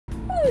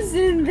Who's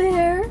in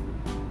there?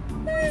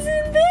 Who's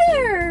in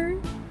there?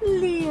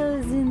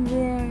 Leo's in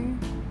there.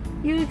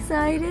 You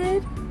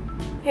excited?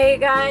 Hey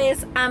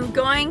guys, I'm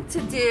going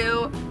to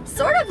do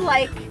sort of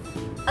like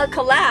a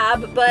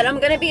collab, but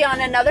I'm gonna be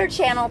on another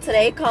channel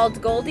today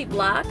called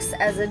Goldiblox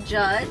as a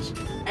judge,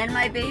 and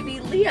my baby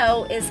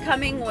Leo is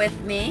coming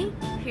with me.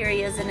 Here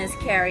he is in his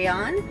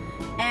carry-on,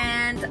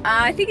 and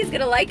I think he's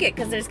gonna like it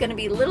because there's gonna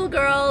be little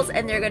girls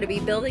and they're gonna be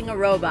building a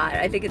robot.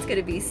 I think it's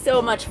gonna be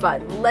so much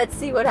fun. Let's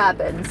see what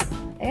happens.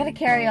 I gotta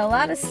carry a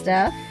lot of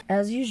stuff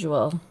as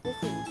usual. This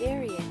is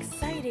very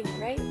exciting,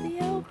 right,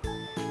 Leo?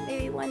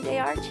 Maybe one day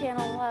our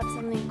channel will have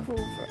something cool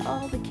for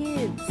all the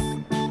kids.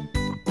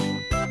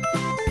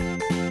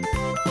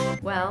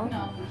 Well,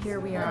 here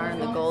we are in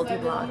the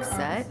Goldiblox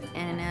set,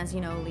 and as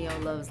you know, Leo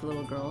loves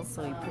little girls,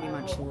 so he pretty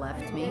much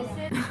left me.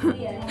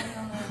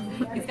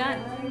 He's gone.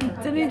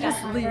 Didn't he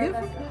just leave?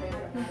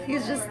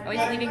 He's just... Oh,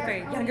 he's leaving for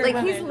younger like,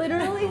 women. he's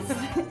literally...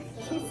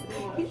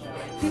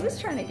 he was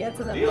trying to get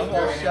to them the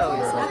whole show.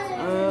 He's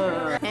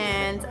like,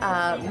 and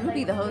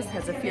Ruby, the host,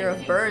 has a fear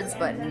of birds,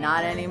 but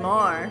not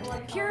anymore.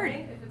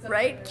 Cured.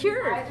 Right?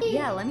 Cured.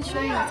 Yeah, let me show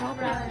you what's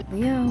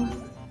happening. Leo,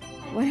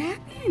 what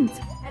happened?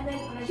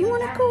 You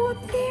want to go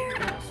up there?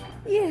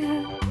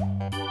 Yeah.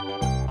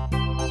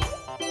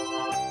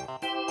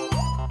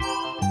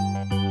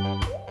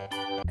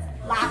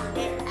 Laugh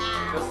it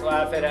out. Just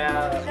laugh it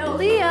out. No.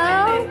 Leo.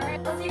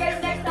 I'll see you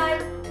guys next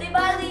time. Say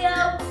bye,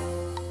 Leo.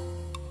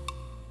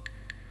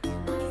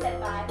 He said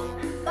bye.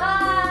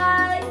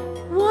 Bye.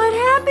 What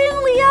happened,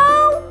 Leo?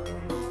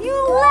 You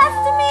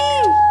left me.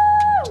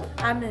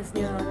 I miss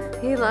Leo.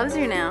 He loves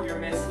you now. You're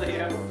Miss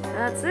Leo.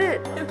 That's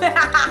it.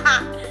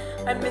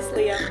 I miss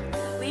Leo.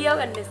 Leo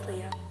and Miss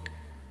Leo.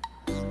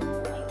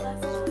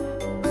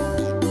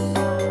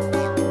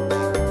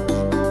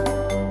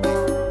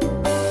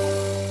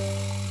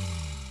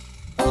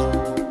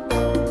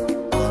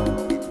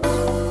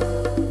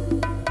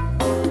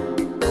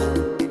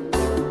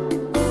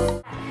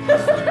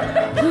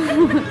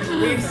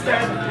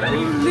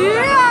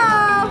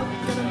 Leo!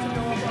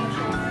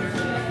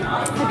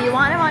 If you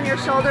want him on your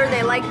shoulder,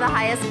 they like the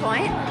highest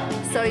point.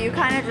 So you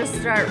kind of just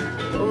start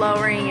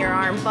lowering your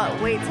arm, but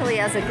wait till he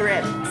has a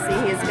grip.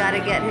 See, he's got to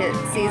get his,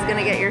 see, he's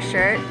gonna get your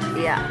shirt.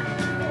 Yeah,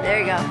 there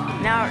you go.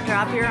 Now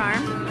drop your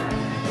arm,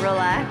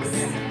 relax.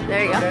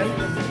 There you go.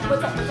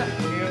 What's up? What's up?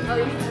 Oh,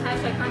 you need some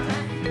hashtag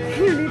content?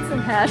 You need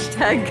some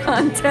hashtag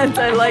content,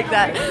 I like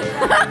that.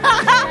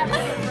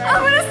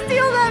 I'm gonna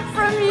steal that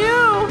from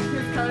you.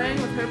 He's coloring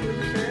with her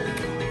blue shirt.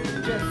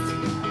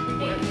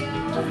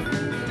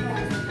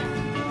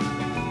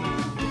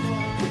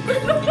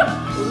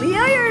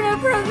 Leo, you're in a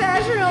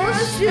professional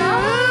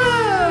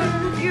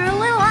shoot. You're a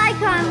little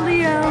icon,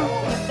 Leo.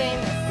 You're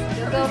famous.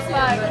 You'll go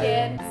far,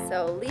 kid.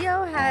 So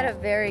Leo had a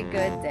very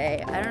good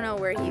day. I don't know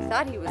where he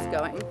thought he was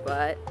going,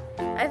 but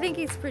I think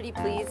he's pretty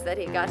pleased that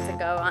he got to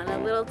go on a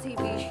little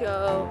TV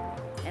show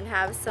and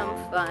have some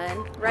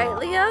fun. Right,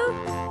 Leo?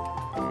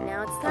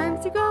 Now it's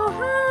time to go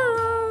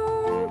home.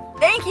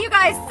 Thank you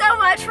guys so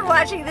much for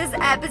watching this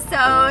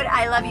episode.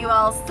 I love you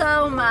all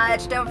so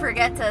much. Don't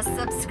forget to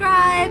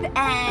subscribe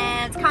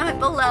and comment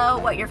below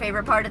what your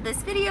favorite part of this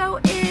video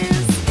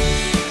is.